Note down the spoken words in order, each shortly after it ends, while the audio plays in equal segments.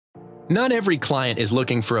Not every client is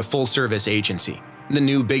looking for a full-service agency, the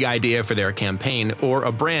new big idea for their campaign, or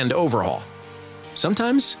a brand overhaul.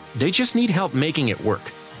 Sometimes they just need help making it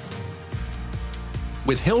work.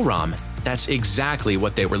 With Hillrom, that's exactly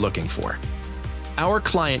what they were looking for. Our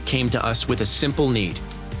client came to us with a simple need: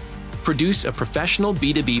 produce a professional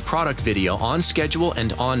B2B product video on schedule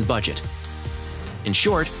and on budget. In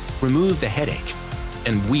short, remove the headache.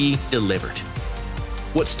 And we delivered.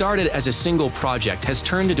 What started as a single project has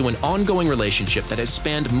turned into an ongoing relationship that has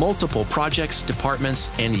spanned multiple projects, departments,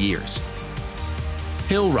 and years.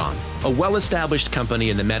 Hillrom, a well-established company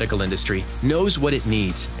in the medical industry, knows what it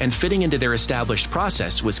needs, and fitting into their established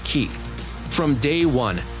process was key. From day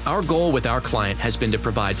one, our goal with our client has been to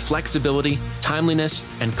provide flexibility, timeliness,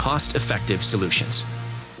 and cost-effective solutions.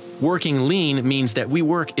 Working lean means that we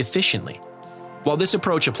work efficiently. While this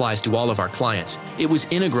approach applies to all of our clients, it was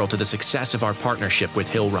integral to the success of our partnership with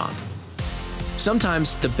Hillrom.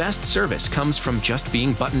 Sometimes the best service comes from just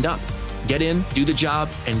being buttoned up. Get in, do the job,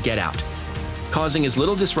 and get out, causing as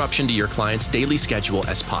little disruption to your client's daily schedule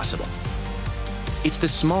as possible. It's the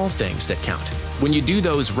small things that count. When you do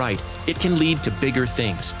those right, it can lead to bigger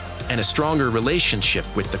things and a stronger relationship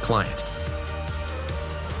with the client.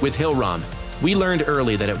 With Hillrom, we learned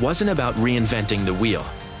early that it wasn't about reinventing the wheel,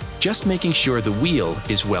 just making sure the wheel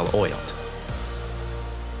is well-oiled.